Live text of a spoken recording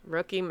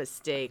Rookie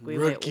mistake. We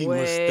Rookie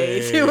went way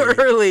mistake. too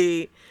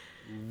early.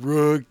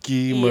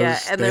 Rookie mistake. Yeah,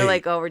 and they're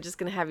like, "Oh, we're just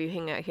gonna have you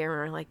hang out here."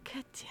 And we're like,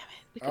 "God damn it!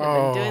 We could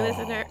have been doing this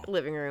in our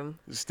living room.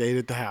 Stayed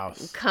at the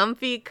house.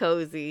 Comfy,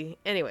 cozy.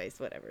 Anyways,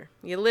 whatever.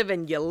 You live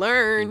and you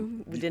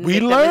learn. We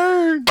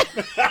learned.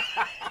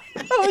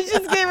 I was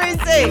just getting ready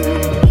to say.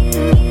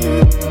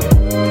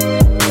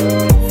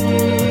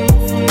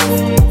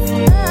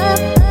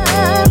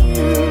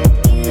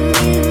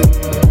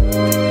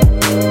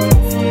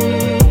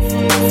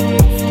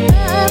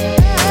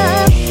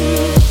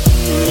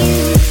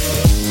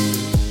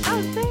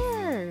 Oh,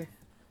 there.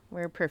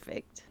 We're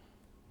perfect.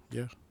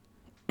 Yeah.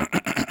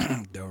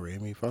 Do re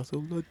mi fa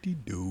sol la ti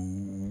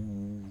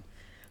do.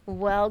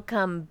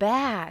 Welcome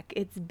back.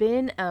 It's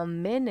been a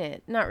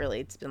minute. Not really.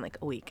 It's been like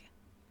a week.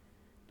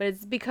 But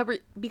it's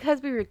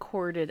because we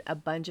recorded a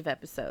bunch of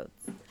episodes,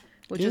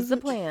 which is the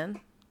plan.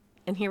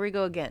 And here we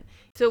go again.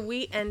 So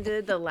we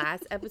ended the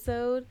last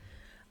episode.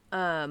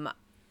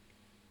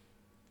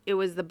 It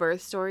was the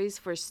birth stories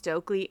for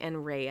Stokely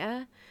and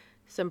Rhea.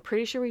 So I'm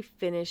pretty sure we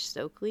finished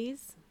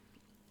Stokely's.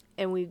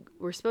 And we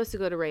were supposed to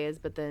go to Rhea's,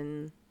 but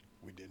then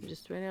We didn't.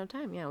 just ran out of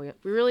time. Yeah, we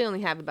really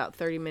only have about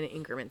 30-minute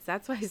increments.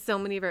 That's why so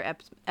many of our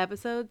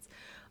episodes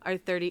are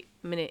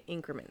 30-minute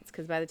increments.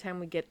 Because by the time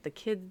we get the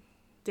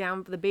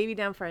baby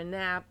down for a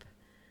nap,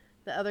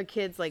 the other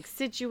kids like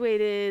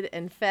situated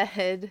and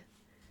fed,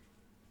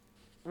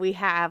 we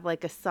have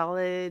like a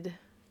solid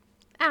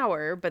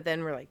hour. But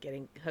then we're like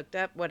getting hooked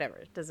up. Whatever,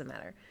 it doesn't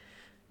matter.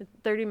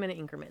 30-minute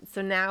increments.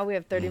 So now we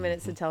have 30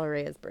 minutes to tell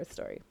Rhea's birth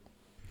story.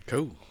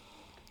 Cool.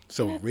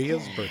 So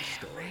Rhea's birth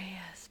story.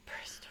 Rhea's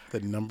birth story. The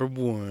number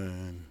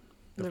one.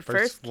 The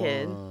first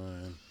kid.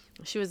 one.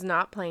 She was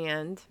not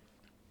planned.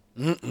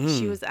 Mm-mm.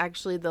 She was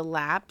actually the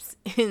lapse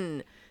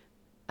in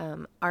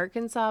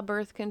Arkansas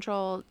birth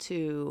control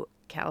to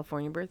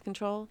California birth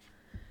control.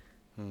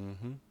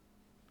 Mm-hmm.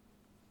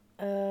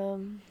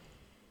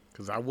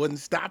 'Cause I wasn't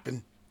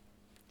stopping.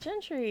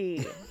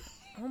 Gentry.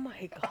 Oh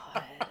my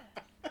god.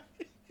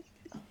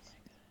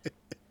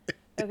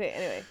 Okay,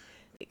 anyway.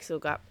 So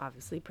got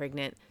obviously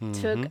pregnant.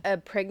 Took a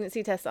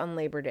pregnancy test on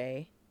Labor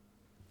Day.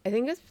 I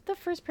think it's the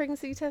first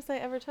pregnancy test I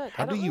ever took.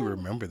 How do you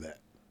remember that?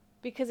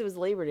 Because it was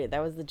Labor Day.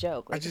 That was the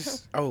joke. Like,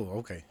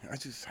 okay.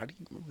 How do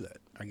you remember that?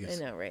 I guess.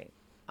 I know, right?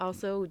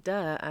 Also,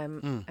 duh,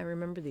 I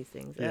remember these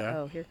things. Yeah.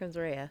 Oh, here comes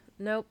Rhea.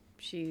 Nope,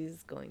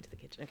 she's going to the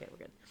kitchen. Okay,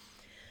 we're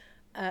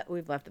good.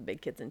 We've left the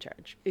big kids in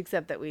charge.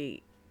 Except that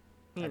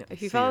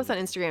if you follow us on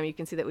Instagram, you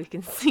can see that we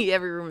can see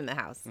every room in the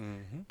house.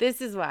 Mm-hmm.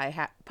 This is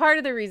why, part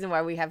of the reason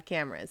why we have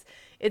cameras.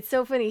 It's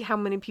so funny how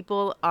many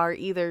people are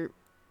either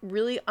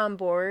really on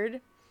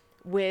board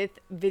with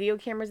video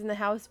cameras in the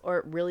house or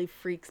it really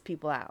freaks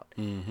people out.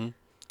 Mm-hmm.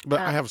 But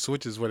I have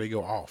switches where they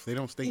go off. They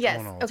don't stay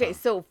on all the Okay, time.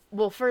 so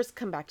we'll first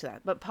come back to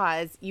that. But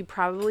pause. You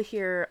probably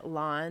hear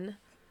lawn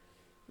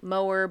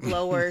mower,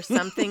 blower,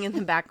 something in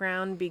the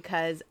background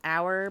because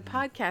our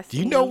podcast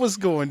You know what's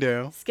going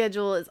down.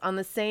 schedule is on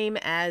the same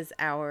as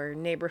our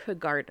neighborhood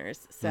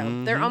gardeners.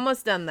 So they're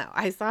almost done though.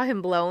 I saw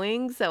him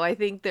blowing, so I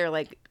think they're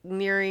like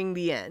nearing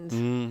the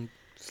end.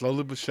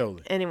 Slowly but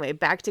surely. Anyway,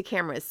 back to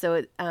cameras.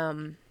 So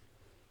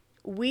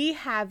we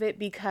have it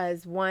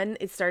because one,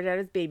 it started out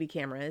as baby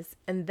cameras,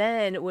 and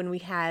then when we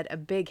had a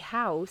big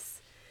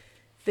house,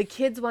 the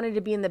kids wanted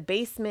to be in the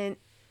basement,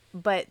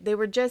 but they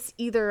were just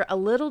either a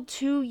little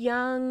too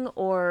young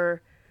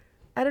or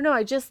I don't know.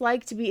 I just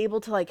like to be able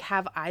to like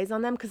have eyes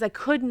on them because I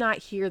could not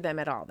hear them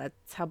at all.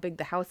 That's how big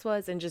the house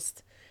was, and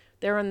just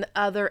they're on the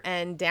other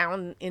end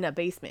down in a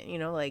basement,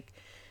 like.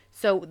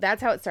 So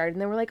that's how it started,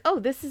 and then we're like, oh,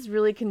 this is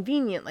really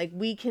convenient. Like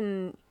we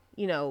can,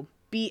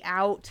 be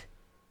out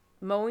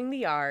mowing the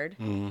yard.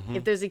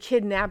 If there's a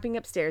kid napping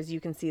upstairs,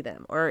 you can see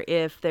them, or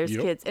if there's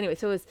kids. Anyway,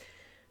 so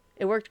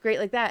it worked great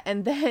like that.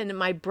 And then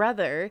my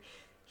brother,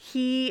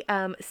 he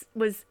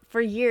was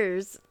for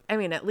years,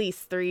 at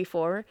least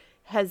 3-4,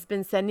 has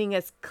been sending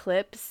us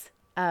clips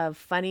of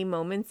funny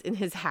moments in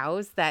his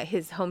house that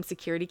his home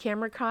security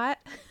camera caught.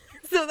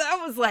 So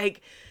that was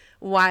like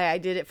why I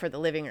did it for the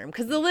living room,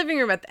 because the living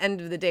room at the end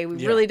of the day,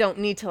 we really don't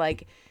need to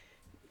like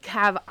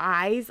have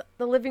eyes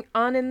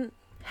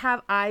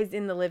have eyes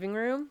in the living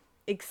room,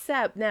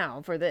 except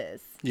now for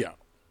this. Yeah.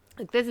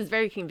 Like this is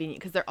very convenient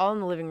because they're all in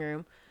the living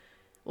room.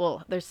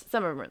 Well, there's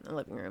some of them in the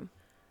living room.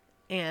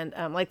 And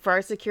like for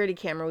our security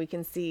camera, we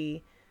can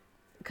see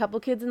a couple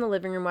kids in the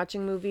living room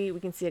watching a movie.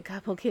 We can see a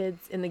couple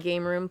kids in the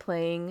game room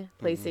playing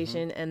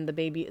PlayStation, and the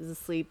baby is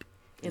asleep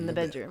in the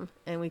bedroom.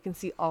 And we can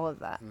see all of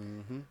that.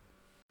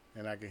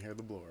 And I can hear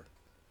the blower.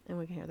 And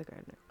we can hear the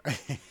gardener.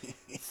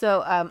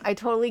 So I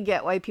totally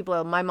get why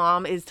my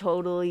mom is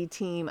totally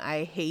team,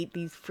 I hate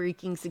these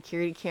freaking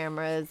security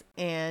cameras,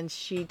 and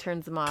she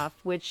turns them off,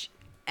 which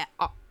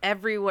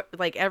every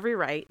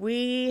right.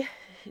 We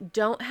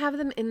don't have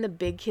them in the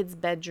big kid's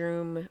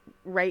bedroom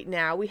right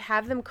now. We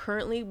have them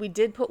currently. We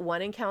did put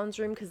one in Callan's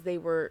room because they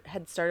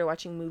had started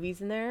watching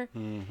movies in there,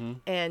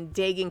 and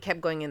Dagan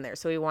kept going in there,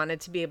 so we wanted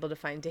to be able to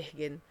find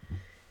Dagan.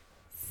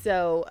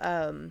 So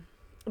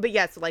But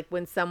yes, like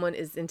when someone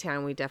is in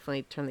town, we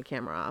definitely turn the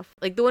camera off.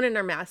 Like the one in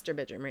our master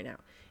bedroom right now.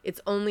 It's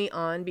only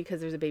on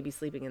because there's a baby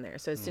sleeping in there.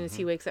 So as soon as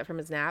he wakes up from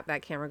his nap,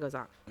 that camera goes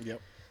off.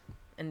 Yep.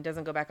 And it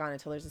doesn't go back on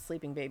until there's a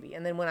sleeping baby.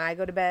 And then when I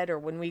go to bed or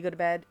when we go to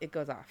bed, it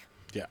goes off.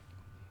 Yeah.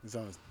 It's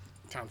on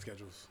time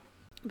schedules.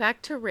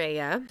 Back to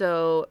Rhea.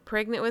 So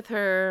pregnant with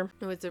her,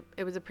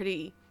 it was a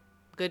pretty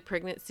good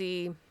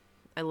pregnancy.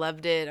 I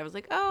loved it. I was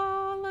like,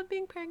 oh, I love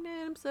being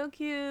pregnant. I'm so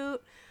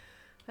cute.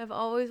 I've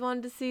always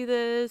wanted to see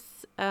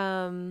this.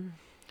 How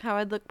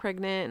I'd look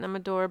pregnant, and I'm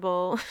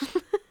adorable.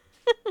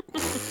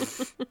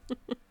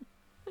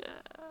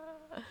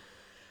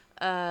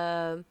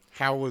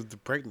 How was the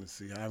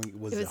pregnancy? I mean,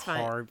 was it fine.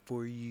 hard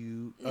for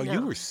you? Oh, No.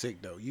 you were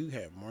sick though. You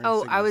had morning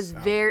Oh, sickness. I was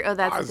very. Oh,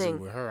 that's the positive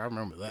thing. with her. I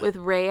remember that. With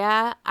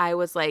Rhea, I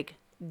was like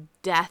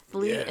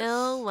deathly Yes.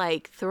 ill,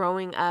 like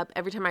throwing up.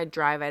 Every time I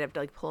drive, I'd have to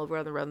like pull over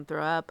on the road and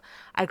throw up.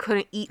 I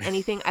couldn't eat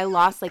anything. I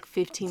lost like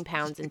 15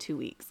 pounds in 2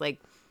 weeks. Like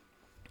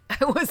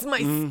I was my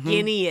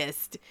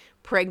skinniest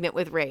pregnant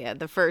with Rhea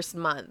the first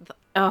month.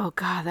 Oh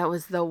God, that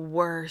was the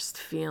worst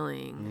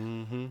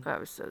feeling. I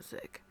was so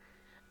sick.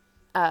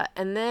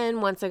 And then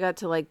once I got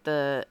to like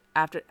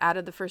out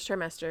of the first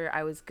trimester,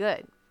 I was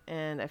good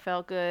and I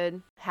felt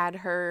good. Had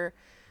her,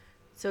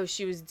 so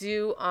she was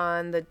due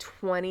on the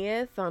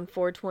 20th on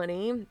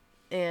 4/20,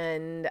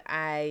 and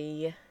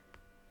I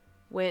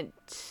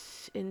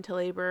went into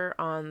labor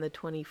on the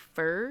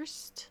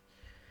 21st.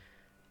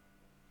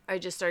 I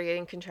just started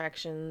getting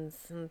contractions,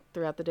 and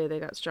throughout the day they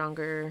got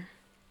stronger.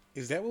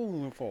 Is that when we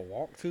went for a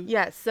walk too?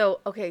 Yeah, so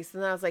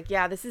then I was like,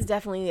 yeah, this is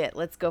definitely it.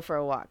 Let's go for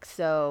a walk.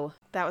 So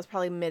that was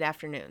probably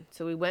mid-afternoon.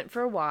 So we went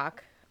for a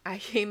walk. I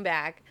came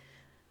back.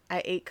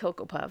 I ate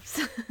Cocoa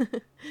Puffs.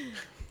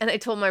 And I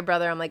told my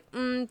brother, I'm like,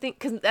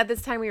 because at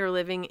this time we were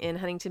living in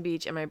Huntington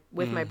Beach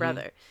with my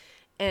brother.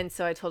 And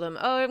so I told him,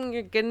 oh, I'm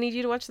going to need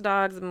you to watch the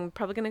dogs. I'm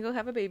probably going to go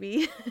have a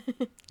baby.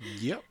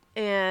 Yep.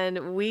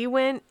 And we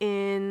went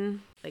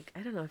in, like,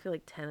 I don't know, I feel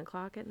like 10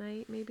 o'clock at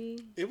night, maybe.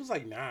 It was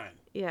like 9.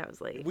 Yeah, it was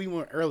late. We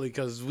went early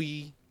because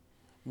we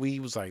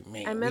was like,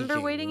 man. I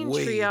remember waiting in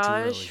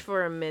triage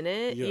for a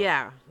minute.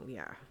 Yeah.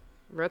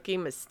 Rookie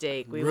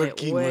mistake. We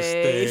Rookie went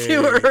way mistake.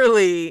 too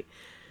early.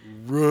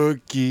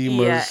 Rookie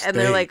mistake. Yeah, and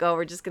they're like, oh,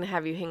 we're just going to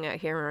have you hang out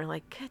here. And we're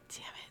like, God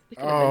damn it. We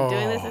could have been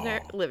doing this in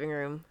our living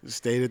room.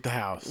 Stayed at the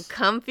house.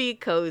 Comfy,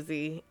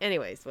 cozy.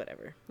 Anyways,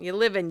 whatever. You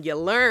live and you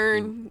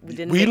learn.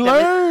 We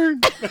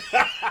learned.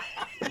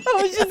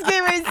 I was just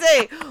getting ready to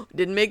say,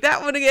 didn't make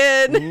that one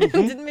again.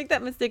 Didn't make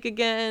that mistake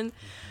again.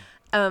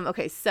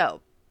 Okay,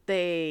 so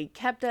they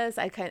kept us.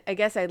 I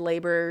guess I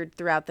labored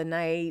throughout the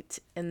night,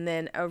 and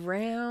then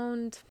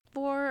around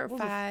 4 or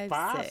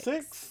 5,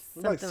 6,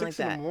 something like 6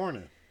 in that. the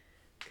morning.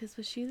 Because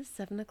was she the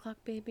 7 o'clock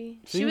baby?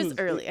 She was was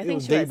early. I it think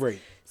was she was.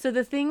 daybreak. So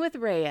the thing with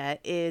Rhea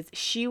is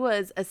she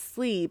was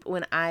asleep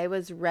when I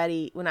was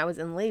ready, when I was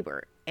in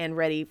labor and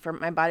ready for,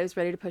 my body was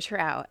ready to push her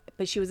out,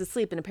 but she was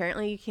asleep, and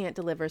apparently you can't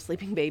deliver a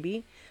sleeping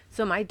baby.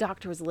 So my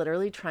doctor was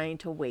literally trying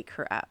to wake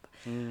her up.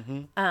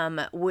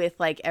 With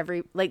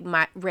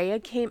Rhea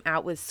came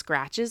out with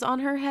scratches on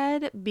her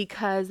head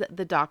because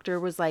the doctor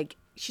was like,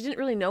 she didn't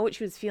really know what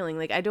she was feeling.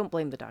 Like, I don't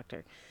blame the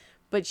doctor.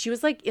 But she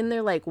was like in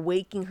there, like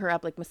waking her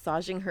up, like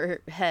massaging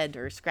her head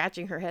or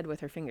scratching her head with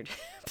her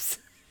fingertips.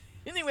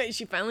 Anyway,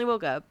 she finally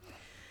woke up,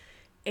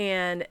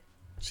 and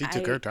she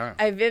took her time.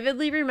 I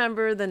vividly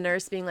remember the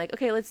nurse being like,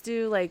 okay, let's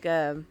do like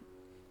a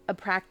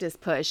practice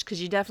push,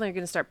 because you definitely are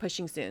going to start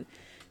pushing soon.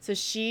 So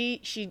she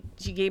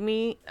gave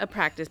me a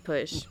practice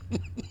push,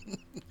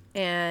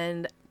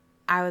 and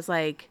I was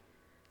like,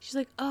 she's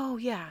like, oh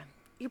yeah,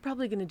 you're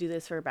probably going to do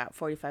this for about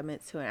 45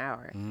 minutes to an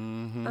hour.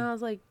 And I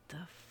was like, the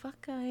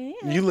fuck I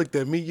am. You looked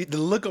at me. The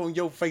look on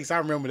your face, I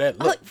remember that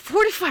look. Like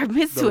 45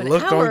 minutes to an hour. The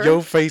look on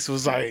your face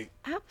was like,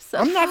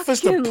 I'm not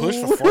supposed to push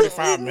for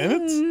 45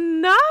 minutes.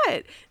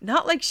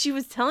 Not like she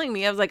was telling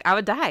me. I was like, I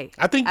would die.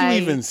 I think you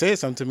even said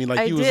something to me.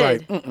 Like, you was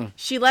like, mm-mm.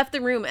 She left the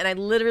room, and I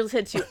literally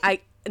said to you, I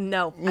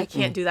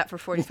can't do that for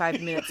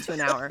 45 minutes to an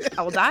hour.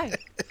 I will die.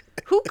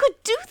 Who could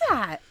do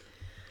that?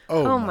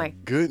 Oh my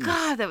goodness.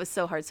 God, that was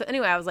so hard. So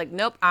anyway, I was like,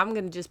 nope, I'm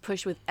going to just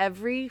push with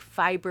every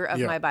fiber of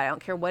my body. I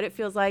don't care what it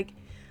feels like.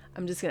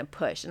 I'm just going to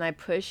push. And I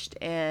pushed,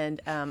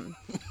 and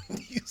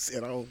you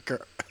said, oh, girl.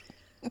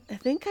 I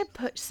think I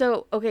pushed.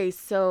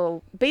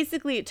 So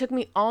basically it took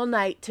me all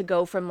night to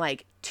go from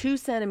like 2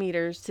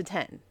 centimeters to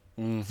 10.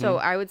 So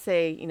I would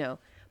say,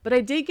 but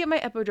I did get my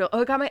epidural.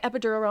 Oh, I got my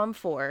epidural around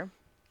 4.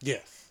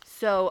 Yes.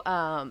 So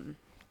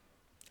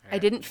I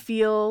didn't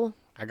feel...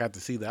 I got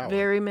to see that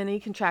very many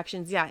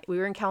contractions. Yeah, we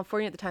were in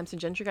California at the time, so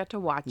Gentry got to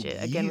watch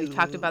it. Again, we've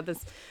talked about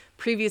this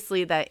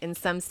previously, that in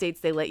some states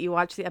they let you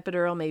watch the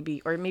epidural,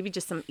 maybe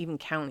just some even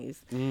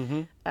counties.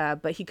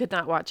 But he could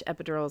not watch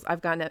epidurals.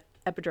 I've gotten an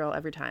epidural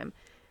every time,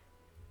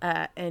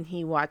 and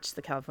he watched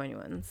the California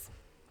ones.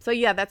 So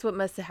yeah, that's what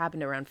must have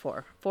happened around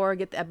 4. 4, I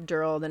get the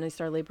epidural, then I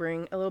start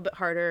laboring a little bit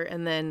harder,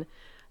 and then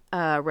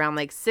around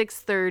like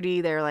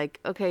 6:30, they're like,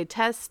 okay,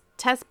 test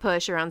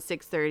push around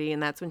 6:30,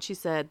 and that's when she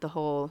said the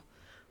whole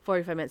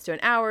 45 minutes to an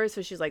hour.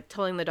 So she's like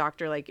telling the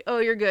doctor like, oh,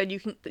 you're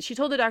good. She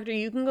told the doctor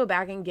you can go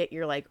back and get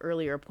your like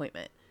earlier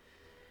appointment.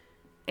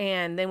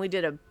 And then we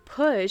did a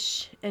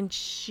push and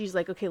she's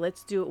like, okay,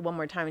 let's do it one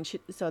more time. And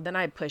so then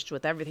I pushed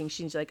with everything.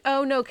 She's like,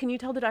 oh no, can you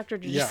tell the doctor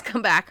to just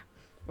come back?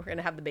 We're going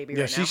to have the baby right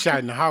now. Yeah, she shot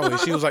in the hallway.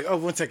 She was like, oh,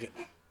 1 second.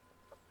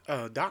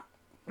 Doc,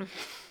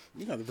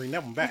 you got to bring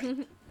that one back.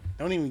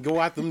 Don't even go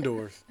out them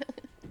doors.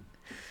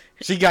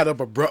 She got up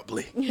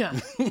abruptly. Yeah.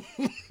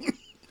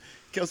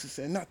 Kelsey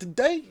said, not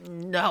today.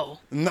 No.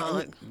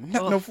 Not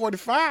no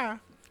 45.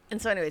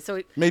 And so anyway,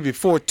 maybe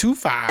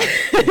 425.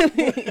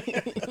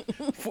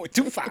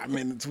 425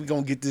 minutes. We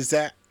gonna get this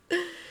out.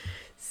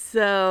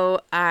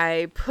 So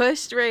I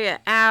pushed Rhea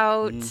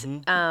out.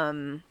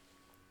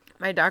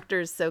 My doctor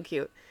is so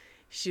cute.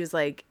 She was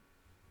like,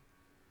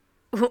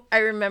 I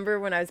remember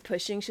when I was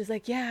pushing, she was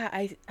like, yeah,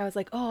 I was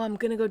like, oh, I'm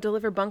gonna go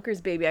deliver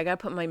Bunker's baby. I gotta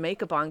put my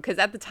makeup on, because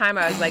at the time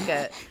I was like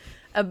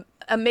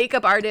a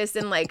makeup artist,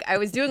 and like I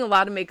was doing a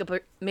lot of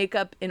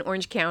makeup in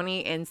Orange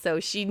County, and so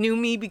she knew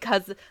me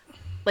because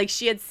like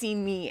she had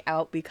seen me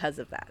out because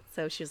of that.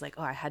 So she was like,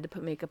 oh, I had to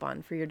put makeup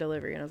on for your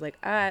delivery. And I was like,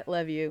 I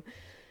love you.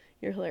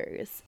 You're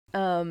hilarious.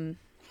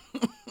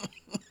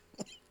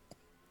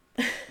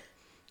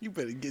 You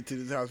better get to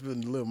this hospital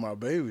and deliver my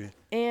baby.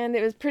 And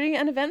it was pretty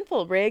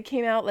uneventful. Ray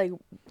came out like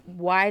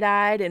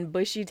wide-eyed and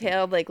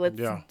bushy-tailed, like,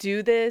 let's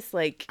do this.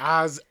 Like,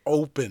 eyes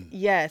open.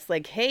 Yes,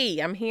 like, hey,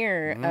 I'm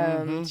here.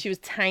 She was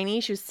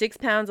tiny. She was 6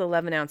 pounds,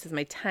 11 ounces,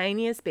 my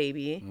tiniest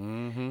baby.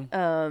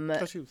 I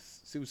thought she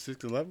was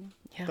 6'11"?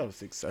 Yeah. I thought it was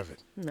 6'7".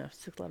 No,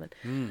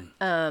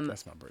 6'11".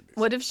 That's my birthday.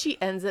 What if she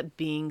ends up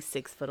being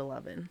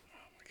 6'11"?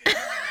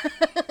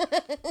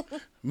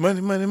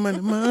 Money, money,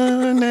 money,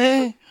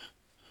 money.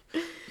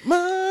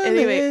 Money.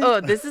 Anyway,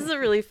 this is a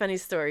really funny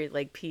story,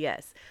 like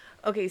P.S.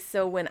 Okay,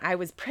 so when I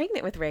was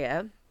pregnant with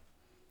Rhea,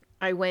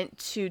 I went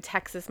to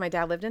Texas. My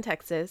dad lived in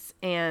Texas,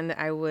 and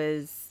I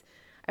went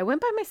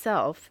by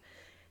myself,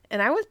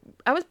 and I was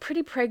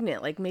pretty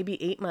pregnant, like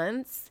maybe 8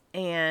 months,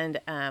 and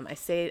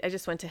I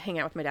just went to hang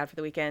out with my dad for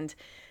the weekend.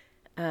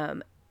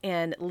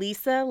 And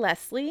Lisa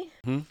Leslie,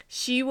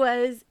 she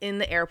was in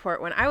the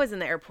airport when I was in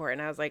the airport,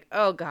 and I was like,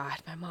 oh God,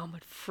 my mom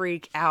would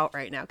freak out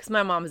right now, because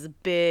my mom is a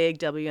big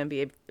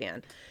WNBA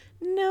fan.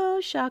 No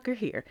shocker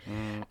here.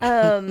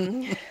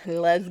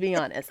 Let's be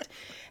honest.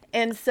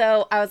 And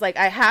so I was like,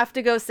 I have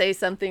to go say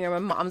something, or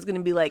my mom's going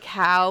to be like,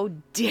 how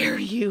dare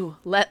you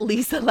let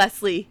Lisa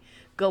Leslie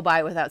go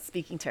by without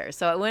speaking to her?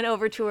 So I went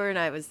over to her, and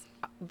I was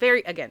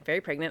very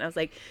pregnant. I was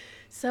like,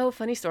 so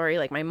funny story.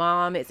 Like, my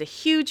mom is a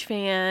huge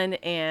fan,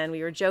 and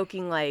we were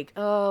joking like,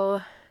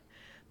 oh,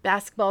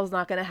 basketball is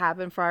not going to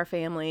happen for our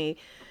family.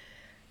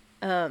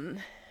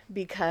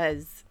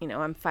 Because,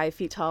 I'm 5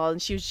 feet tall,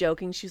 and she was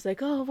joking. She was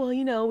like, oh,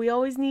 well, we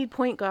always need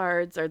point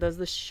guards. Are those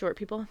the short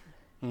people?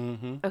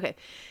 Mm-hmm. Okay.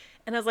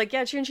 And I was like,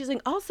 yeah, sure. And she's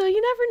like, also,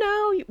 you never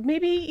know.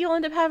 Maybe you'll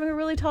end up having a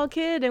really tall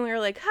kid. And we were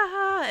like,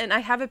 haha. And I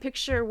have a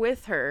picture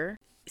with her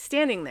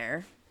standing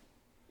there,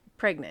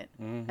 pregnant.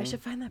 I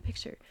should find that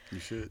picture. You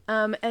should.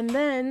 And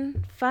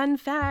then, fun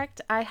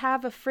fact, I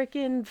have a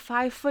freaking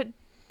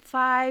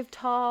 5'5"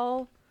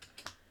 tall,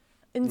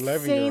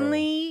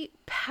 insanely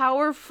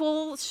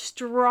powerful,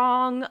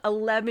 strong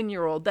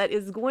 11-year-old that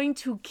is going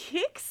to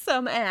kick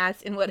some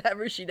ass in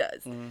whatever she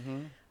does.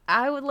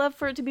 I would love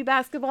for it to be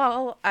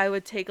basketball. I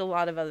would take a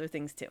lot of other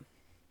things too.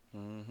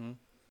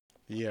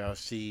 Yeah,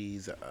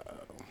 she's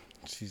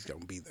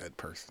gonna be that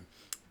person.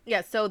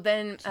 Yeah, so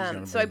then,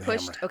 so I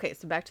pushed, okay,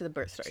 so back to the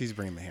birth story. She's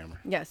bringing the hammer.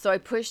 Yeah, so I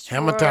pushed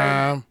hammer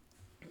time.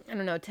 I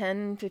don't know,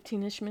 10,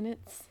 15-ish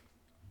minutes.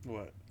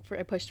 What?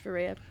 I pushed for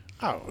Rhea.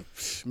 Oh,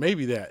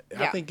 maybe that.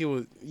 Yeah. I think it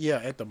was,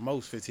 at the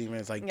most 15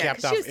 minutes,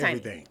 capped off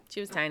everything. She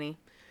was tiny.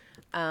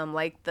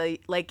 Like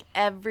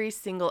every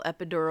single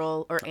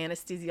epidural or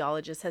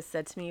anesthesiologist has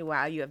said to me,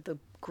 wow, you have the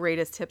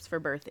greatest tips for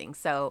birthing.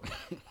 So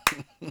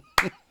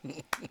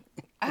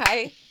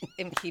I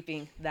am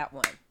keeping that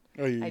one.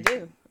 Oh, I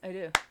do.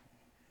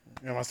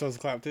 Am I supposed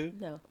to clap too?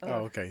 No. Oh,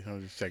 okay. I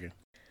was just checking.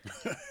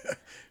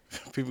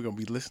 People going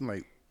to be listening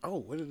like, oh,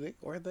 where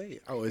are they?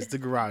 Oh, it's the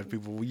garage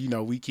people.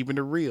 We keeping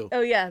it real.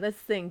 Oh, yeah, that's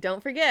the thing.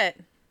 Don't forget.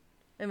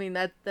 I mean,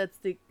 that's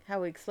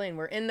how we explain.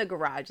 We're in the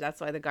garage.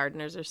 That's why the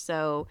gardeners are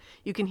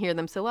you can hear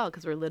them so well,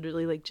 because we're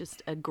literally like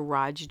just a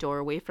garage door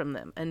away from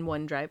them and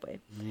one driveway.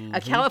 A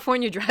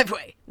California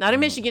driveway. Not a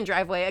Michigan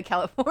driveway, a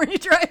California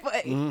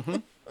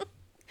driveway.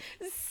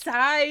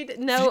 Side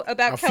note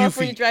about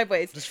California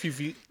driveways. Just a few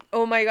feet.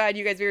 Oh my God,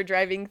 you guys, we were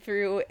driving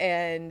through,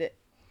 and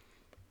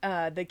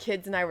the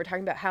kids and I were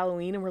talking about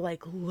Halloween, and we're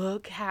like,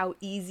 look how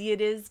easy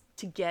it is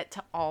to get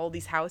to all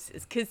these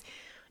houses. Because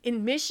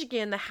in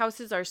Michigan, the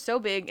houses are so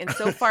big and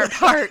so far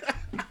apart.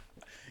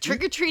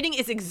 Trick-or-treating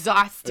is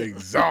exhausting.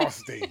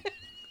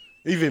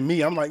 Even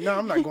me, I'm like, no,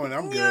 I'm not going.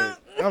 I'm good.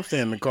 I'm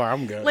staying in the car.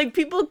 I'm good. Like,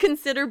 people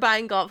consider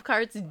buying golf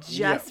carts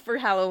just for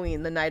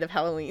Halloween, the night of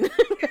Halloween.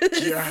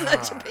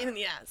 It's such a pain in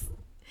the ass.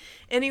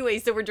 Anyway,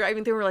 so we're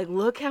driving through, and we're like,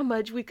 look how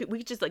much we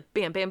could just like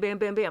bam, bam, bam,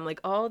 bam, bam.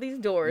 Like all these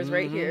doors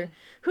right here.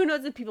 Who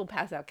knows if people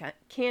pass out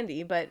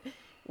candy, but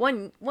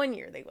one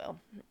year they will.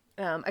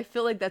 I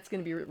feel like that's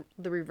going to be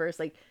the reverse,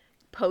 like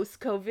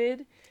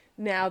post-COVID.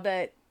 Now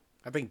that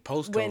I think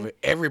post-COVID, When-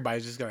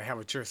 everybody's just gonna have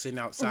a chair sitting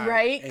outside,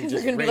 right, and because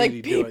they're just going to be ready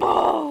like to do it.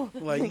 people,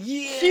 Like,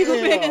 yeah,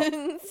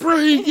 humans.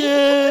 bring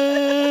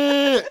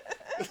it!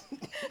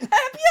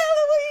 Happy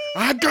Halloween.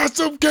 I got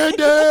some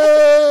candy.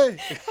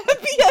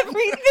 Happy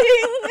everything.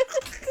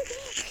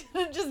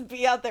 Just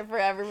be out there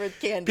forever with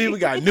candy. People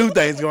got new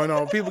things going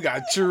on. People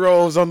got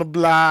churros on the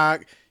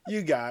block.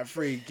 You got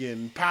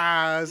freaking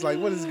pies. Like,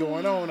 what is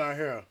going on out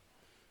here?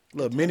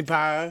 Little mini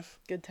pies.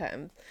 Good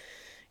times.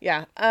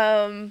 Yeah.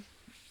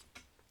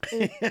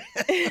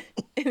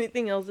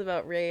 Anything else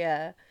about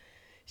Rhea?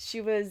 She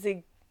was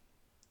a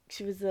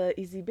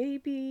easy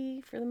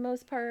baby for the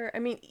most part. I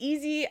mean,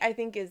 easy I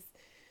think is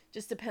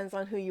just depends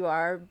on who you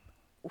are.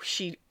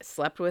 She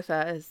slept with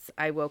us.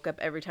 I woke up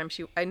every time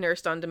I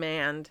nursed on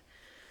demand.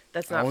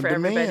 That's not On for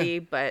demand. everybody,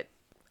 but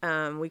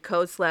we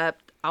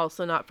co-slept.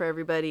 Also not for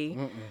everybody.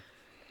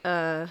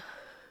 What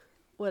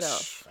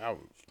else?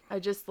 I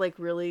just like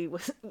really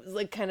was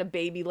like kind of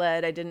baby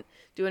led. I didn't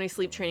do any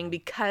sleep training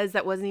because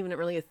that wasn't even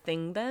really a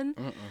thing then.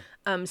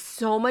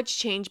 So much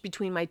changed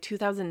between my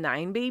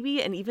 2009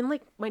 baby and even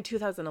like my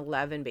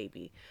 2011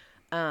 baby.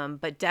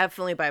 But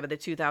definitely by the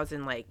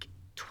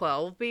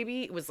 2012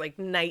 baby, it was like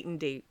night and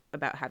day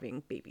about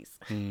having babies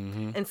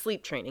and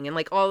sleep training and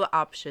like all the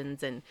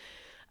options. And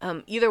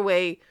either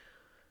way,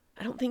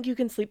 I don't think you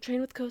can sleep train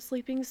with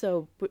co-sleeping.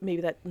 So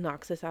maybe that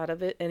knocks us out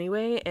of it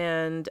anyway.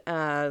 And,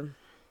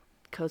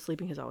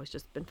 co-sleeping has always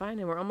just been fine,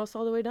 and we're almost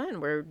all the way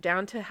done. We're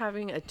down to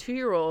having a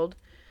 2-year-old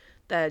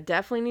that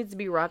definitely needs to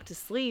be rocked to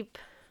sleep,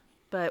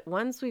 but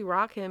once we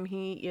rock him,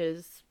 he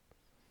is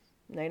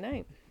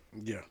night-night.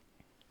 Yeah.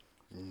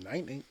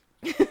 Night.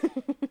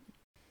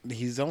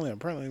 He's only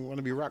apparently want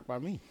to be rocked by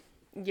me.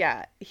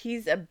 Yeah,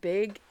 he's a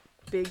big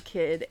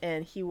kid,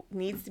 and he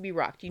needs to be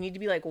rocked. You need to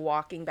be like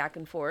walking back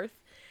and forth,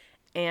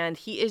 and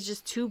he is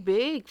just too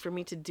big for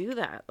me to do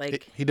that.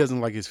 Like He doesn't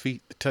like his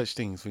feet to touch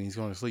things when he's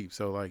going to sleep.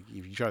 So like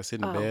if you try to sit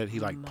in Oh, bed, he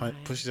like my.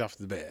 pushes off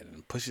the bed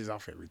and pushes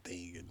off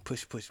everything and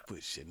push.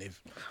 And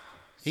if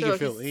he so can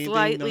feel he's anything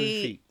on his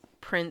slightly feet.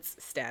 Prince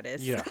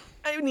status. Yeah.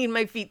 I need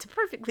my feet to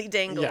perfectly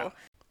dangle. Yeah.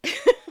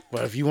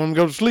 But if you want him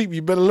to go to sleep,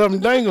 you better let him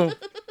dangle.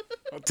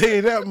 I'll tell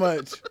you that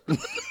much.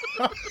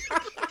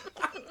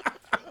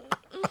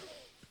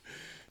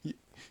 You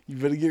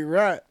better get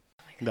right.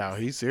 No,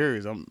 he's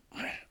serious.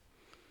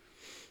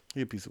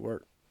 He a piece of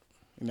work.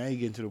 And now you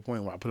getting to the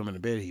point where I put him in the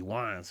bed, he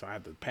whines, so I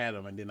have to pat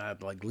him, and then I have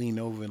to like lean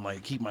over and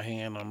like keep my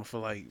hand on him for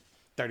like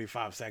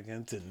 35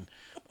 seconds and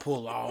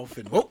pull off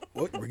and whoa,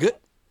 we're good.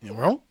 And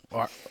we're on. All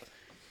right.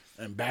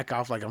 And back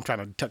off like I'm trying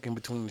to tuck in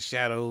between the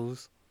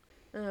shadows.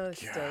 Oh,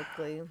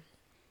 Stokely.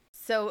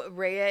 So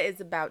Rhea is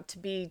about to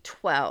be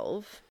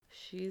 12.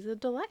 She's a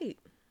delight.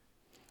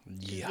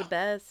 She's Yeah. the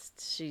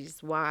best.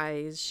 She's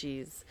wise.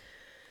 She's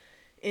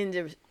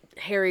into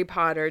Harry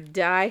Potter.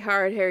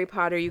 Die-hard Harry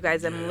Potter. You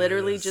guys, I'm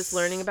literally just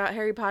learning about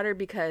Harry Potter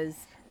because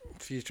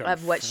She's trying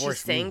of what to she's force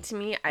saying me. to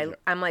me.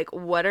 I'm like,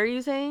 what are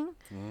you saying?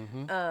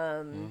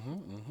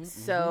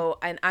 So,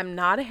 and I'm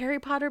not a Harry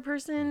Potter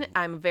person.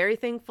 I'm very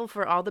thankful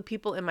for all the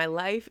people in my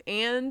life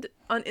and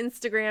on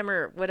Instagram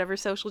or whatever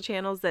social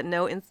channels that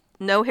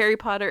know Harry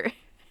Potter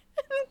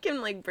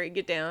can like break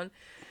it down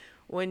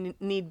when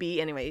need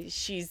be. Anyway,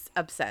 she's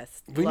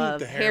obsessed. We Love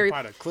need the Harry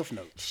Potter Cliff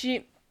Notes.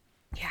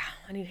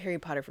 I need Harry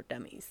Potter for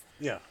dummies.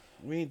 Yeah,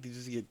 we need to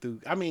just get through.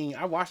 I mean,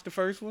 I watched the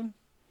first one,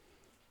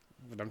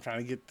 but I'm trying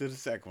to get to the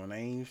second one. I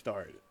ain't even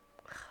started.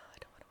 I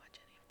don't want to watch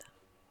any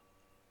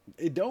of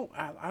them. It don't.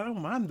 I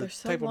don't mind the They're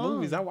so type of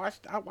movies. long.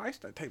 I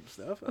watched that type of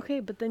stuff. Okay,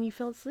 but then you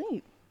fell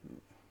asleep.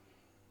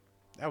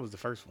 That was the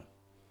first one.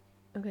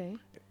 Okay.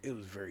 It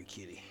was very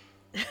kiddie.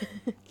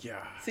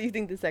 Yeah. So you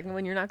think the second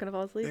one you're not gonna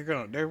fall asleep?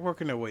 They're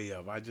working their way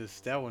up.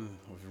 That one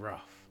was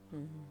rough.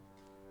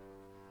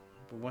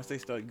 But once they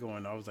started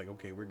going, I was like,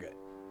 okay, we're good.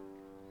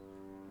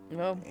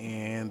 Well,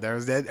 And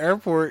there's that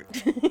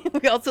airport.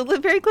 we also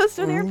live very close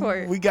to an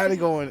airport. We got it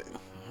going.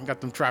 We got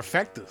them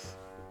trifectas.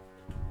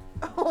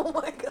 Oh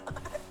my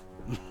god.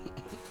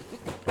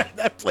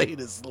 That plane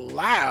is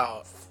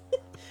loud.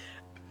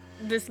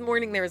 This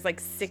morning there was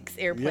like 6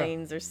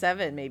 airplanes or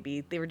 7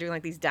 maybe. They were doing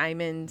like these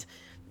diamond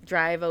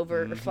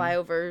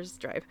flyovers.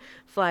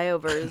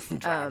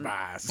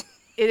 Drive-bys.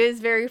 It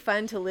is very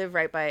fun to live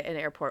right by an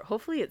airport.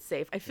 Hopefully it's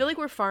safe. I feel like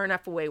we're far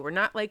enough away. We're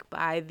not like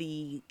by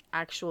the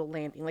actual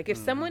landing. Like if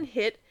someone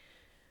hit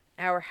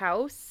our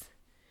house,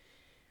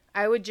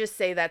 I would just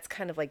say that's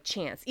kind of like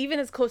chance. Even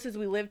as close as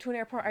we live to an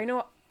airport, I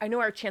know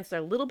our chances are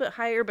a little bit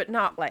higher, but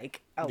not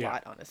like a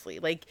lot, honestly.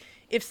 Like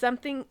if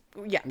something,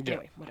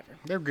 anyway, whatever.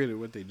 They're good at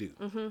what they do.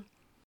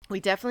 We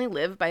definitely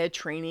live by a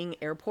training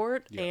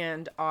airport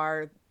and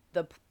are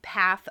the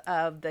path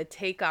of the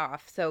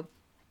takeoff. So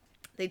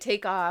they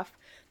take off,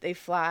 they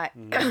fly,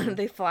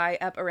 they fly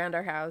up around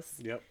our house.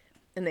 Yep.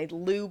 And they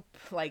loop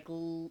like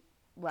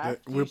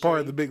left. We're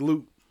part of the big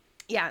loop.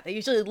 Yeah, they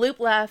usually loop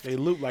left. They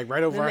loop like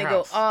right over Then our they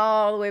house. go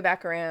all the way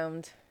back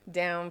around,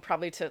 down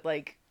probably to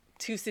like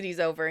 2 cities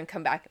over and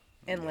come back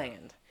and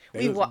land.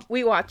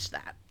 We watched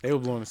that. They were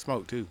blowing the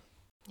smoke too.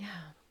 Yeah.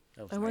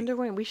 That was I wonder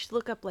when we should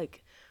look up,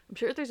 like, I'm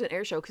sure there's an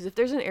air show, because if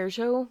there's an air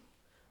show,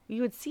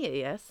 you would see it,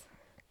 yes?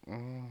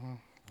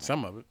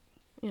 Some of it.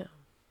 Yeah.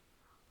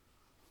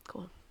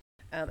 Cool.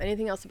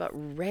 Anything else about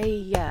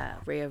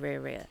Raya?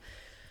 Raya.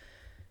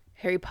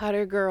 Harry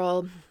Potter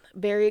girl.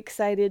 Very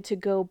excited to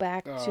go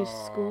back to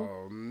school.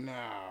 Oh,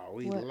 no.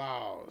 We What?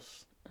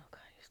 lost. Oh,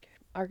 God, you're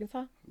scared.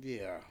 Arkansas?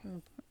 Yeah.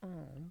 Oh,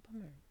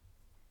 bummer.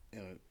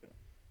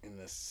 In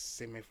the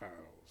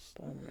semifinals.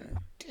 Bummer.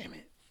 Damn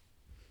it.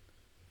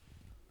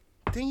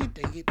 Dang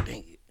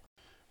it.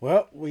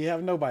 Well, we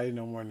have nobody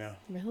no more now.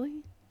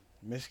 Really?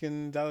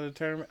 Michigan's out of the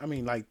tournament. I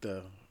mean, like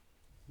the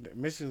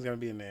Michigan's going to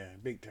be in the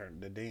big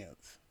tournament, the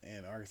dance.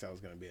 And Arkansas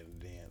is going to be in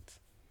the dance.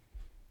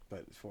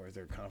 But as far as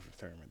their conference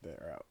tournament,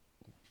 they're out.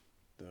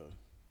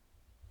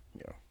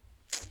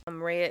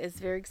 Rhea is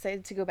very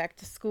excited to go back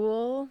to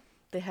school.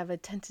 They have a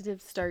tentative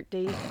start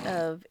date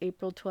of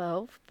April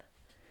 12th.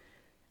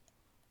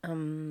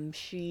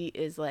 She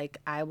is like,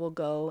 I will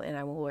go and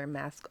I will wear a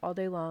mask all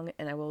day long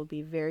and I will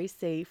be very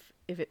safe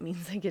if it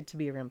means I get to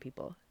be around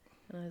people.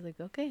 And I was like,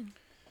 okay.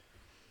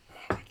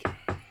 Oh my God.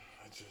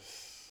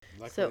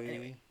 Luckily,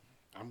 anyway.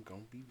 I'm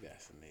going to be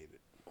vaccinated.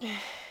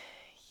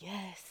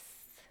 Yes.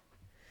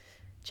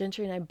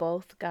 Gentry and I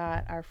both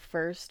got our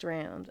first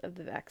round of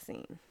the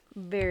vaccine.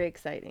 Very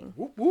exciting.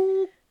 Whoop,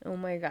 whoop. Oh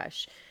my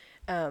gosh.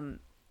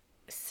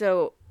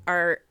 So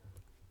our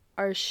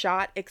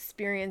shot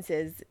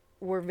experiences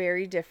were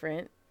very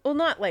different. Well,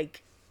 not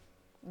like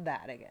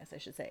that, I guess I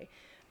should say.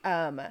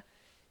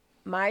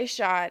 My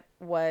shot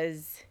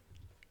was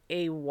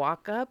a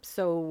walk up.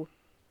 So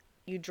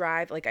you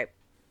drive, like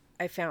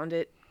I found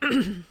it.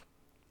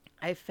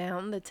 I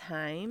found the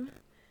time.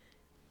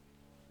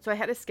 So I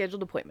had a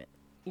scheduled appointment.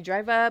 You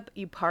drive up,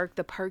 you park.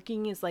 The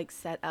parking is like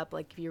set up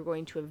like if you're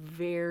going to a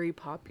very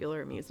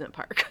popular amusement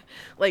park.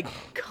 Like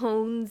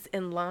cones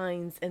and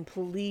lines and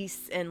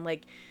police and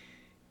like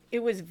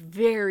it was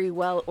very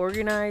well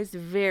organized,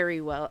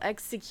 very well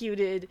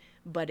executed,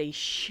 but a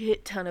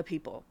shit ton of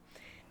people.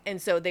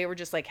 And so they were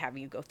just like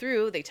having you go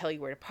through. They tell you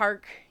where to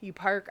park. You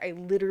park. I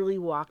literally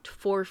walked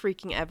for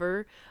freaking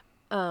ever.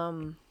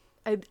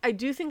 I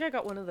do think I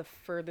got one of the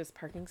furthest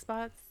parking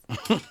spots.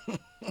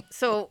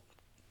 So,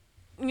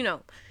 you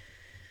know.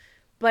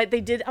 But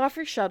they did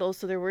offer shuttles,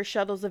 so there were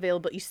shuttles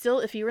available. You still,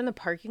 if you were in the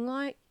parking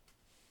lot,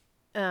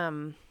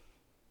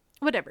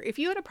 whatever. If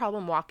you had a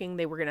problem walking,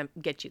 they were going to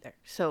get you there.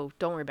 So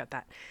don't worry about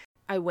that.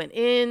 I went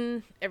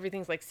in.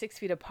 Everything's like 6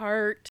 feet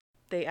apart.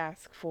 They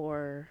ask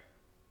for,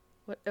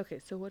 what? Okay,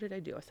 so what did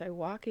I do? So I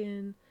walk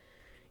in.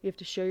 You have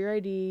to show your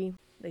ID.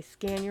 They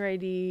scan your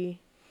ID.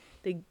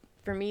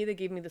 For me, they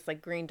gave me this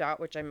like green dot,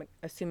 which I'm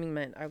assuming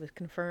meant I was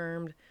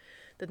confirmed.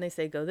 Then they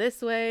say, go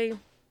this way.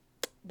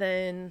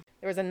 Then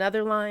there was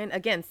another line,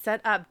 again,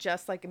 set up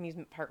just like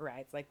amusement park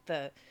rides, like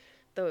the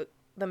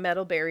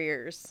metal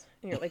barriers.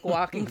 And you're like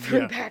walking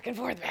through back and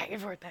forth.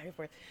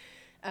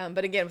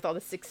 But again, with all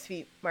the 6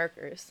 feet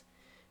markers.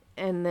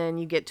 And then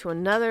you get to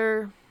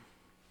another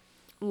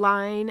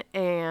line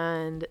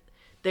and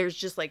there's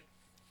just like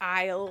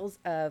aisles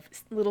of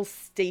little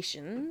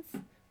stations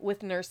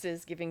with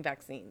nurses giving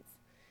vaccines.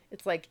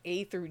 It's like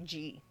A through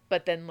G,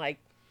 but then like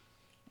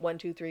 1,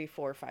 2, 3,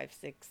 4, 5,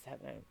 6, 7.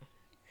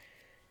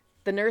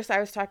 The nurse I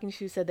was talking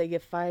to said they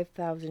give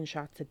 5,000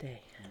 shots a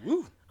day.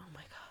 Woo. Oh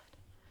my God.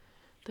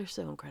 They're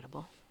so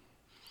incredible.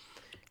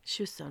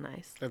 She was so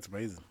nice. That's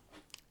amazing.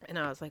 And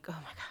I was like, oh my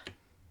God.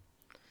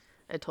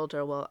 I told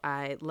her, well,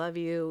 I love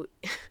you.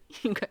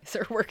 You guys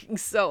are working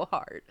so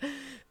hard.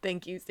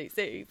 Thank you. Stay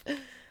safe.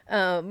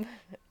 And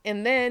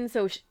then,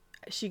 so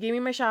she gave me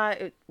my shot.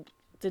 It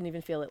didn't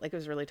even feel it. Like it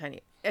was really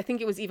tiny. I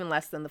think it was even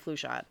less than the flu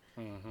shot.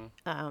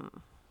 Mm-hmm.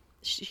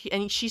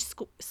 She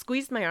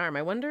squeezed my arm.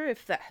 I wonder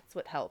if that's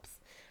what helps.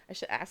 I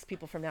should ask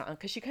people from now on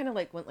because she kind of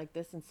like went like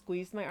this and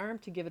squeezed my arm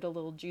to give it a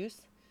little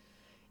juice,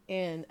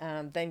 and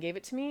then gave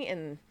it to me.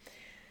 And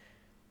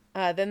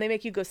then they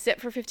make you go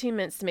sit for 15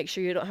 minutes to make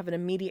sure you don't have an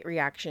immediate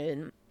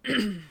reaction.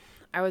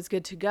 I was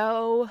good to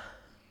go.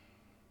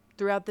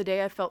 Throughout the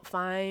day, I felt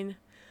fine.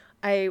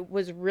 I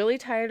was really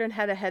tired and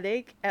had a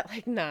headache at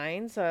like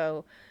 9.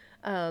 So,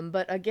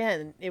 but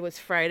again, it was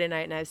Friday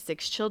night and I have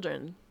 6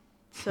 children.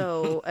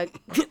 So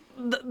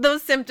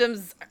those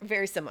symptoms are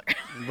very similar.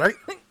 Right.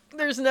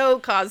 There's no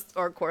cause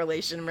or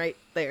correlation right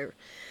there.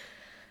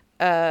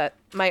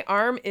 My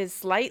arm is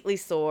slightly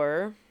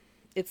sore.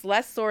 It's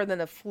less sore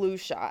than a flu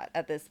shot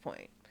at this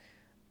point.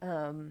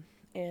 And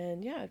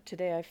yeah,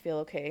 today I feel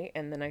okay.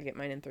 And then I get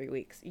mine in 3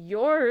 weeks.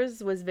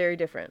 Yours was very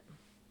different.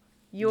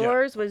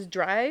 Yours was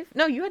drive.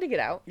 No, you had to get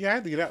out. Yeah, I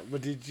had to get out.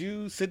 But did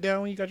you sit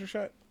down when you got your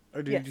shot?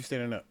 Or did you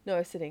stand up? No, I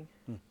was sitting.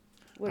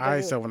 All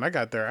right, so when I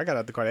got there, I got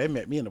out the car. They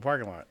met me in the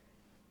parking lot.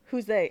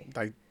 Who's they?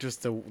 Like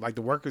just the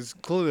workers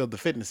clearly of the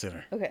fitness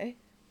center. Okay.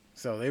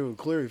 So they were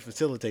clearly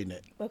facilitating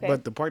it. Okay.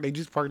 But they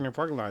just parked in their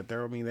parking lot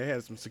there. I mean, they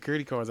had some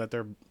security cars out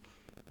there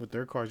with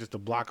their cars just to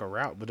block a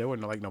route, but there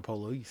wasn't like no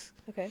police.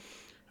 Okay.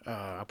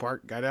 I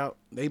parked, got out.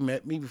 They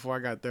met me before I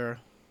got there.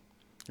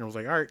 And I was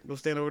like, all right, go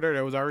stand over there.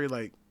 There was already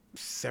like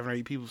 7 or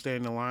 8 people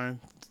standing in line,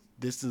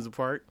 distance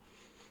apart.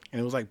 And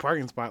it was like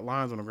parking spot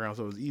lines on the ground,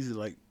 so it was easy to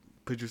like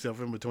put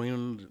yourself in between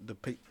them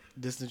to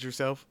distance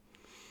yourself.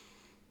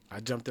 I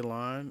jumped in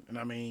line, and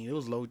I mean, it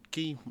was low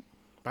key.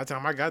 By the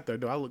time I got there,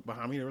 though, I looked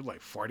behind me. There was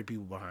like 40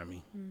 people behind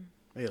me.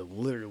 They were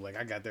literally like,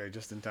 I got there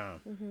just in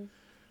time.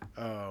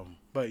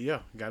 But yeah,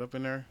 got up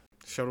in there,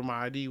 showed them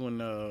my ID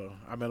when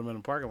I met them in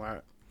the parking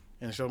lot,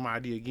 and showed my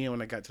ID again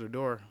when I got to the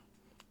door.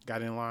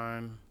 Got in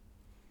line,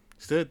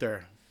 stood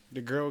there.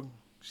 The girl,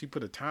 she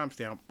put a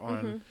timestamp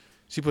on.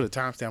 She put a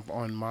timestamp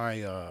on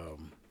my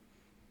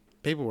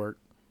paperwork.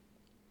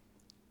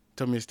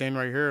 Told me to stand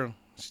right here.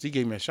 She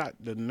gave me a shot.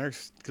 The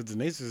nurse, because the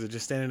nurses are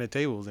just standing at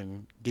tables,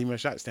 and gave me a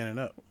shot standing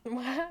up.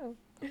 Wow.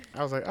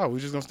 I was like, oh, we're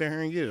just gonna stand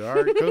here and get it. All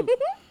right, cool.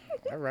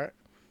 All right.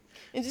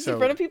 And just in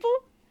front of people?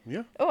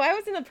 Yeah. Oh, I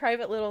was in a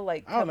private little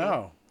like. Oh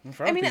no.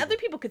 I mean, other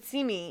people could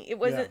see me. It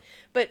wasn't,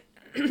 but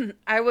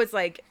I was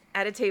like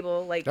at a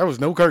table, like. There was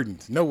no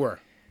curtains, nowhere.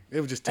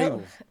 It was just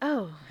tables.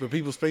 Oh. But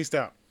people spaced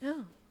out.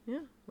 Oh, yeah.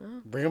 Wow.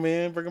 Bring them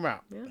in, bring them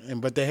out. Yeah.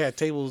 But they had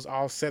tables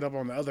all set up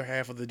on the other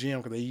half of the gym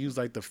because they used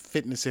like the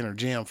fitness center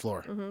gym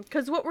floor.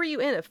 Because what were you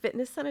in? A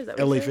fitness center? Is that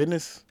what LA you said?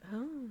 Fitness.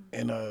 Oh.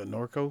 And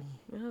Norco.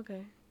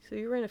 Okay. So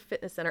you were in a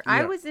fitness center.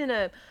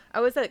 Yeah. I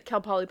was at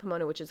Cal Poly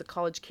Pomona, which is a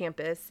college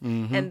campus,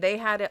 and they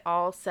had it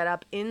all set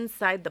up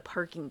inside the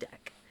parking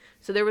deck.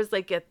 So there was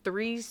like a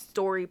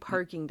 3-story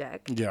parking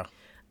deck. Yeah.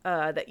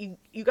 That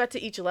you got to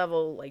each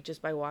level like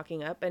just by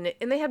walking up, and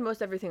they had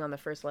most everything on the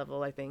first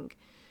level, I think.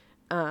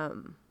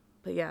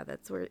 But yeah,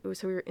 that's where it was.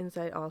 So we were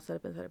inside, all set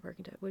up inside a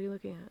parking deck. What are you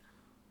looking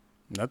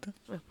at? Nothing.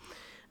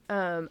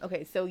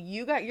 Okay, so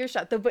you got your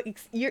shot. Tell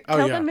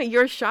yeah. them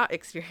your shot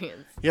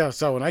experience. Yeah,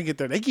 so when I get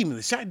there, they give me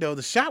the shot, though.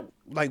 The shot,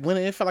 like, when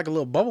it felt like a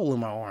little bubble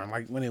in my arm.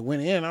 Like, when it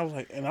went in, I was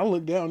like, and I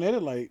looked down at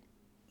it, like,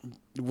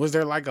 was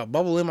there, like, a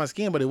bubble in my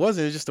skin? But it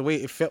wasn't. It was just the way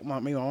it felt,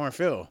 made my arm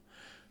feel.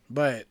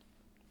 But,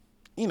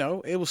 you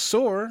know, it was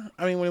sore.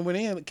 I mean, when it went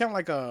in, kind of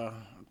like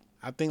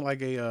I think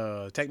like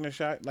a tetanus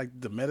shot, like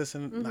the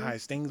medicine, how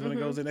it stings when it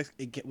goes in.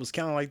 It was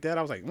kind of like that.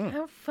 I was like,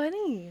 How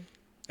funny.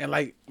 And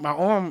like my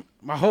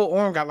whole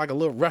arm got like a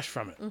little rush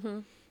from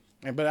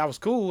it. But I was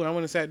cool. And I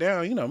went and sat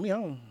down. You know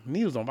me,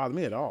 needles don't bother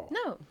me at all.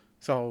 No.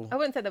 So I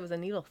wouldn't say that was a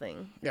needle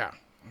thing. Yeah.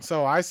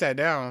 So I sat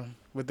down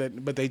with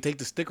that, but they take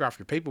the sticker off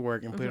your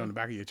paperwork and put it on the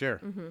back of your chair.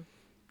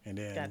 And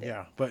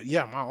then but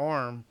yeah, my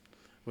arm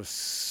was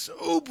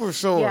super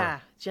sore. Yeah,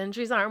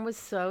 Gentry's arm was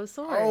so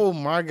sore. Oh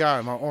my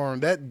God, my arm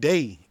that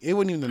day. It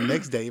wasn't even the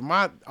next day.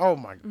 Oh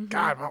my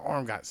God, my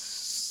arm got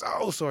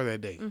so sore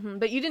that day.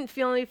 But you didn't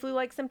feel any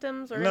flu-like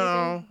symptoms or anything?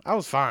 No, I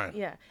was fine.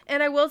 Yeah,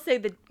 and I will say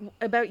that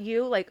about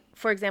you, like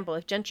for example,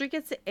 if Gentry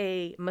gets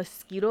a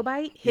mosquito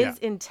bite, his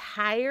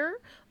entire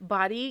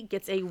body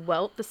gets a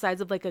welt the size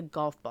of like a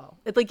golf ball.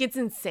 It's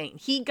insane.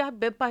 He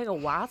got bit by a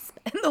wasp,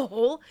 and the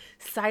whole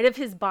side of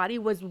his body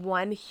was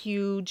one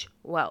huge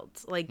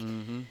welt.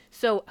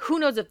 So who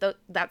knows if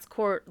that's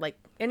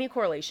any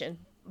correlation,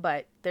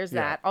 but there's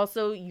that.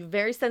 Also, you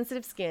very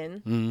sensitive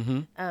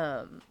skin.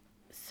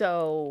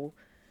 So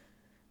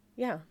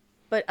yeah,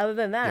 but other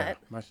than that,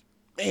 man,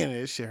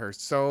 this shit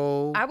hurts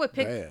so I would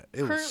pick bad.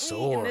 It was currently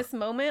sore. in this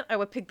moment, I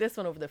would pick this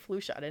one over the flu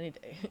shot any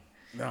day.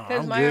 No,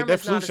 I'm my good. arm That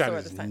was flu not as shot sore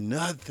is this time.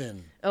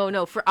 nothing. Oh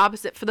no, for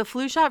the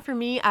flu shot for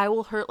me, I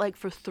will hurt like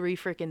for 3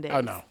 freaking days.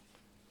 Oh no.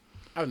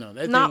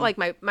 That Not thing,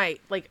 like my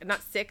like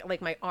not sick,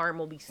 like my arm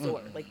will be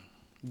sore. Like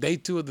day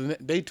two of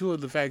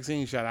the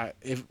vaccine shot,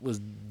 it was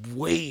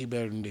way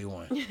better than day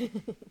one.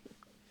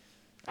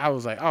 I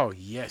was like, oh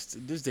yes,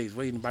 this day's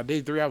waiting. By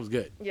day 3, I was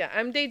good. yeah,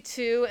 I'm day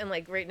 2, and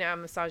like right now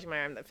I'm massaging my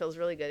arm. That feels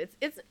really good.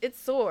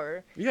 It's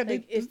sore. You got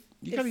like,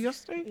 you got it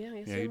yesterday? Yeah,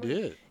 yesterday. Yeah, you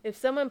did. If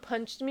someone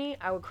punched me,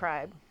 I would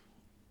cry.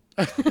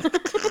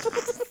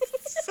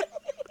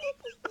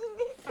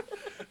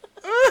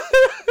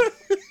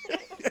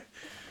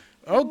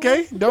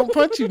 Okay, don't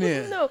punch you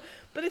then. No,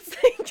 but it's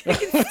like I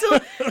can still.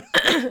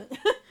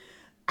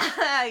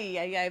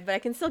 Yeah, but I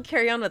can still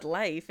carry on with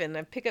life, and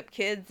I pick up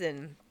kids,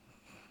 and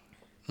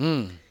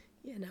you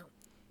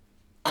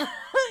know.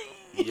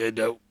 You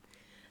don't.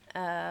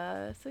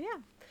 So yeah.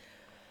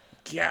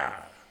 Yeah.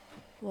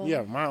 Well,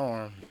 Yeah, my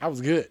arm. I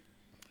was good.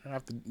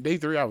 After day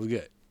 3, I was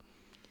good.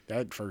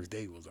 That first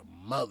day was a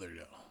mother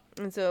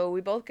though. And so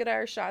we both get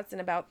our shots in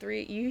about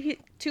 2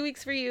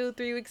 weeks for you,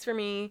 3 weeks for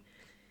me.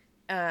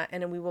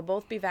 And then we will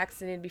both be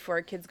vaccinated before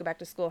our kids go back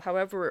to school.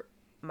 However,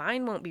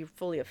 mine won't be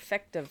fully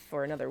effective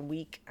for another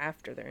week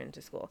after they're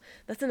into school.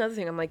 That's another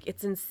thing. I'm like,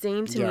 it's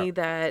insane to me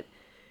that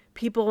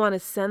people want to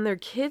send their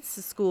kids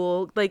to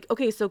school. Like,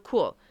 okay, so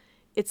cool.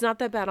 It's not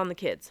that bad on the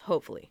kids,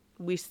 hopefully.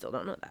 We still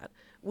don't know that.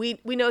 We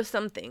know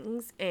some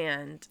things,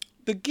 and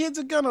The kids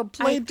are gonna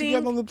play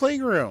together on the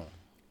playground.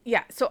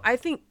 yeah, so I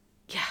think,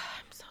 yeah,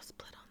 I'm so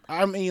split on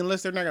that. I mean,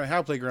 unless they're not gonna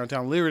have playground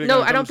time. Literally,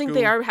 No, I don't think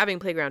they are having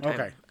playground time.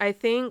 Okay. I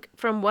think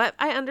from what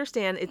I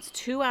understand, it's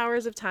 2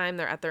 hours of time.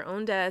 They're at their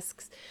own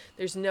desks.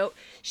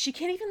 She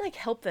can't even like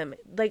help them.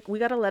 Like we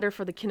got a letter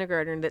for the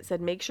kindergarten that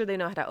said, make sure they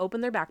know how to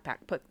open their backpack,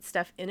 put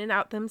stuff in and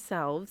out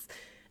themselves,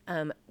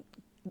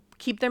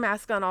 keep their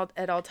mask on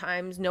at all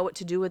times, know what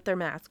to do with their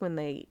mask when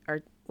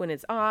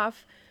it's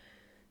off.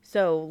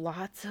 So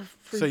lots of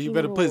freaking So you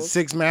better put rules.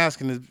 6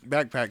 masks in his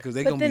backpack because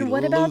they're But going to be then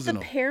what about losing the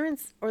them.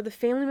 parents or the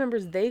family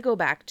members they go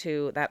back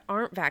to that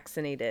aren't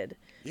vaccinated?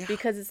 Yeah.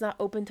 Because it's not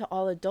open to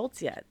all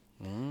adults yet.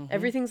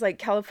 Everything's like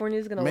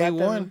California's going to May let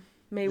them 1.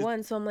 May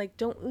 1. So I'm like,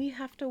 don't we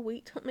have to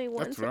wait till May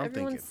 1 That's so what I'm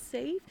everyone's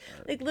thinking.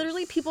 safe? Like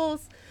literally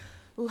people's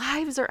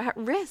lives are at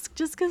risk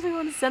just because we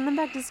want to send them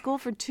back to school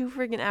for 2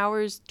 friggin'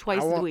 hours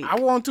twice a week. I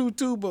want to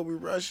too, but we're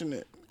rushing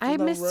it. I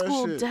Don't miss rush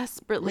school it.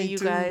 desperately, Me you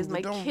too, guys. but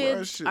My don't kids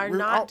rush it. are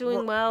not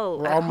doing well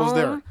We're at almost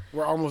there. home.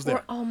 We're almost there.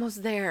 We're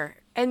almost there.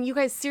 And you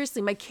guys,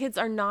 seriously, my kids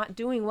are not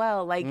doing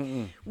well. Like,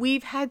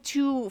 we've had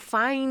to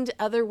find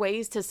other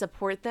ways to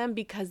support them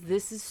because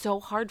this is so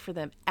hard for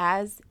them,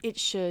 as it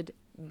should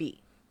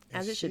be.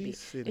 As it should be.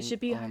 It should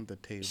be on the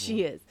table.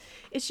 She is.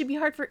 It should be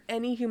hard for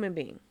any human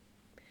being.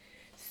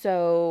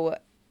 So,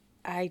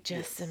 I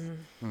just am.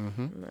 No,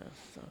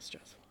 it's so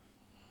stressful.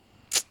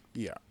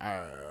 Yeah,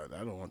 I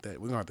don't want that.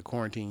 We're going to have to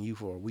quarantine you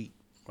for a week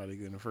while they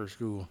get in the first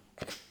school.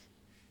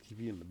 Keep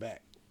you in the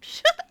back.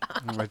 Shut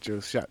up. And let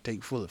your shot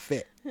take full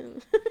effect.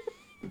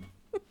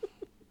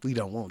 We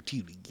don't want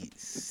you to get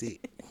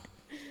sick.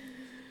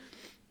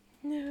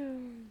 No.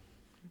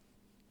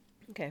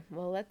 Okay,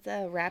 well, let's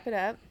wrap it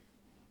up.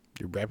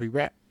 Your rappy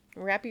rap.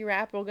 Rappy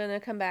Rap, we're going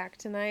to come back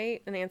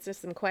tonight and answer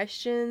some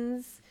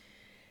questions.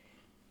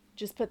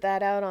 Just put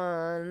that out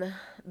on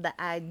the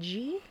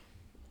IG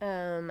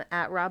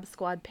at Rob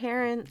Squad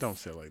Parents. Don't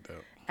say it like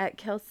that. At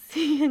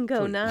Kelsey and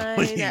Go 9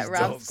 please at don't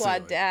Rob say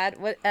Squad it. Dad.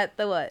 What at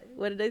the what?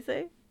 What did I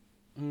say?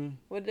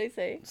 What did I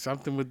say?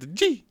 Something with the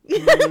G.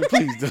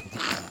 Please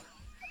don't.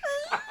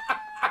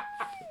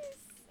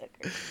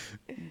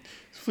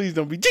 Please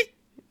don't be G.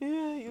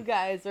 Yeah, you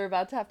guys are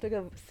about to have to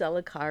go sell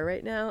a car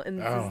right now, and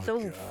this is the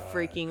God.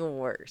 freaking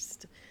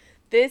worst.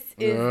 This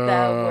is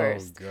the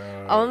worst.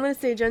 God. All I'm going to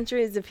say,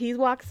 Gentry, is if he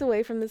walks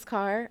away from this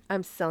car,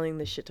 I'm selling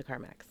this shit to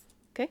CarMax.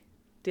 Okay?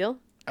 Deal?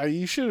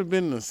 You should have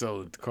been to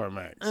sell it to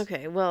CarMax.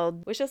 Okay, well,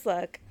 wish us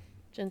luck.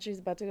 Gentry's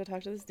about to go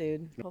talk to this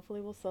dude.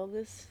 Hopefully we'll sell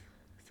this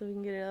so we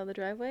can get it out of the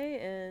driveway,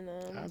 and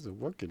How's a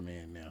working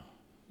man now?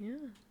 yeah.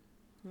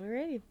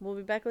 Alrighty. We'll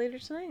be back later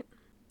tonight.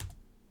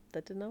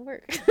 That did not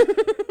work.